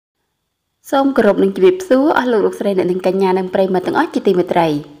សូមគោរពនឹងជម្រាបសួរអស់លោកស្រីអ្នកនាងកញ្ញានិងប្រិយមិត្តទាំងអស់ជាទីមេត្រី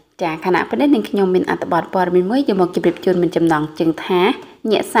ចាខណៈពេលនេះនឹងខ្ញុំមានអត្ថបទព័ត៌មានមួយយកមកជម្រាបជូនមិនចំណងជើងថា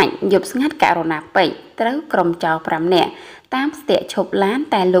ញាក់សាច់យប់ស្ងាត់ករណាពេកត្រូវក្រុមចោរ5នាក់តាមស្ទាក់ឈប់ឡាន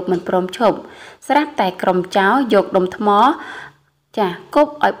តែលោកមិនព្រមឈប់ស្រាប់តែក្រុមចោរយកដុំថ្មចាគ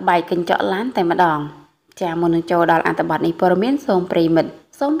ប់ឲ្យបែកកញ្ចក់ឡានតែម្ដងចាមុននឹងចូលដល់អត្ថបទនេះព័ត៌មានសូមប្រិយមិត្ត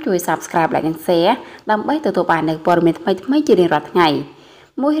សូមជួយ Subscribe และ Share ដើម្បីទទួលបាននូវព័ត៌មានថ្មីៗជារៀងរាល់ថ្ងៃ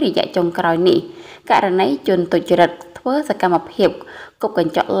មួយរយៈចុងក្រោយនេះករណីជនទុច្ចរិតធ្វើសកម្មភាពគប់ក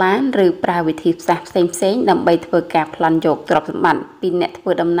ញ្ចក់ឡានឬប្រើវិធីសាស្ត្រផ្សេងៗដើម្បីធ្វើការប្លន់យកទ្រព្យសម្បត្តិពីអ្នកធ្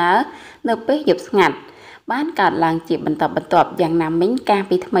វើដំណើរនៅពេលយប់ស្ងាត់បានកើតឡើងជាបន្តបន្ទាប់យ៉ាងណាមិញកាល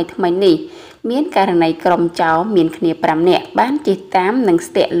ពីថ្មីនេះមានករណីក្រុមចោរមានគ្នា5នាក់បានជិះតាមនិង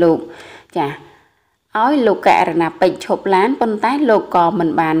ស្ទាក់លោកចាឲ្យលោកករណាពេជ្រឈប់ឡានប៉ុន្តែលោកក៏មិន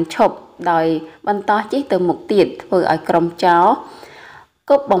បានឈប់ដោយបន្តជិះទៅមុខទៀតធ្វើឲ្យក្រុមចោរ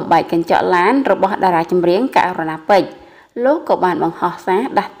គប់បំបែកកញ្ចក់ឡានរបស់តារាចម្រៀងករណាពេជ្រលោកក៏បានបង្ហោះសារ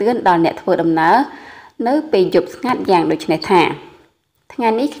ដាស់តឿនដល់អ្នកធ្វើដំណើរនៅពេលយប់ស្ងាត់យ៉ាងដូចនេះថាថ្ងៃ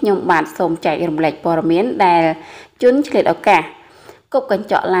នេះខ្ញុំបាទសូមចែករំលែកព័ត៌មានដែលជនឆ្លៀតឱកាសគប់កញ្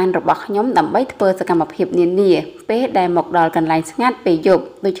ចក់ឡានរបស់ខ្ញុំដើម្បីធ្វើសកម្មភាពនានាពេលដែលមកដល់កន្លែងស្ងាត់ពេលយប់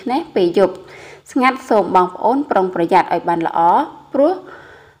ដូច្នេះពេលយប់ស្ងាត់សូមបងប្អូនប្រុងប្រយ័ត្នឲ្យបានល្អព្រោះ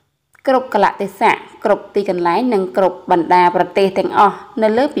គ្រប់កលៈទេសៈគ្រប់ទីកន្លែងនិងគ្រប់បណ្ដាប្រទេសទាំងអស់នៅ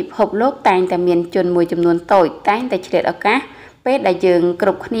លើពិភពលោកតែងតែមានជនមួយចំនួនតូចតែងតែឆ្លៀតឱកាសពេលដែលយើងគ្រ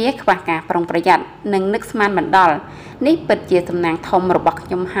ប់គ្នាខ្វះការប្រុងប្រយ័ត្ននិងនឹកស្មានមិនដល់នេះពិតជាសំណាងធំរបស់ខ្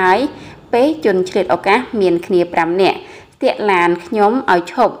ញុំហើយពេលជនឆ្លៀតឱកាសមានគ្នា5នាក់ស្ទាក់ឡានខ្ញុំឲ្យ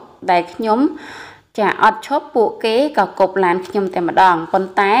ឈប់ដែលខ្ញុំចាអត់ឈប់ពួកគេក៏គប់ឡានខ្ញុំតែម្ដងប៉ុ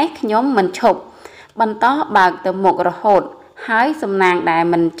ន្តែខ្ញុំមិនឈប់បន្តបើកទៅមុខរហូតហើយសំណាងដែល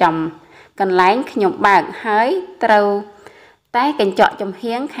មិនចំកន្លែងខ្ញុំបើកហើយត្រូវតែកញ្ចក់ចំ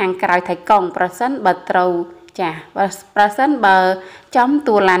ហៀងខាងក្រៅថៃកង់ប្រសិនបើត្រូវចាប្រសិនបើចំ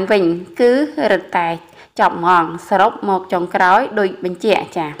តួឡានវិញគឺរឹតតែចប់ហ្មងសរុបមកចុងក្រោយដូចបញ្ជាក់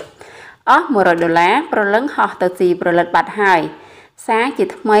ចាអស់$100ប្រលឹងហោះទៅស៊ីប្រលិតបាត់ហើយសារជា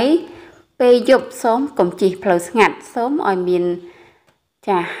ថ្មីពេលយប់សូមកុំជិះផ្លូវស្ងាត់សូមឲ្យមាន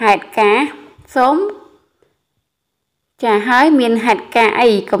ចាហេតុការសូមចាហើយមានហេតុការអី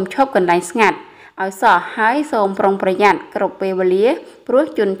កុំឈប់កន្លែងស្ងាត់ឲ្យសោះហើយសូមប្រុងប្រយ័ត្នគ្រប់ពេលវេលាព្រោះ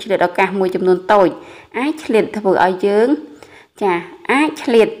ជនឆ្លៀតឱកាសមួយចំនួនតូចអាចឆ្លៀតធ្វើឲ្យយើងចាអាច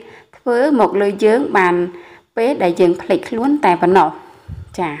ឆ្លៀតធ្វើមកលើយើងបានពេលដែលយើងភ្លេចខ្លួនតែប៉ុណ្ណោះ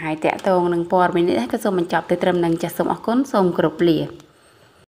ចាហើយតាក់ទងនឹងព័ត៌មាននេះក៏សូមបញ្ចប់ទៅត្រឹមនឹងចាសសូមអរគុណសូមគោរពលា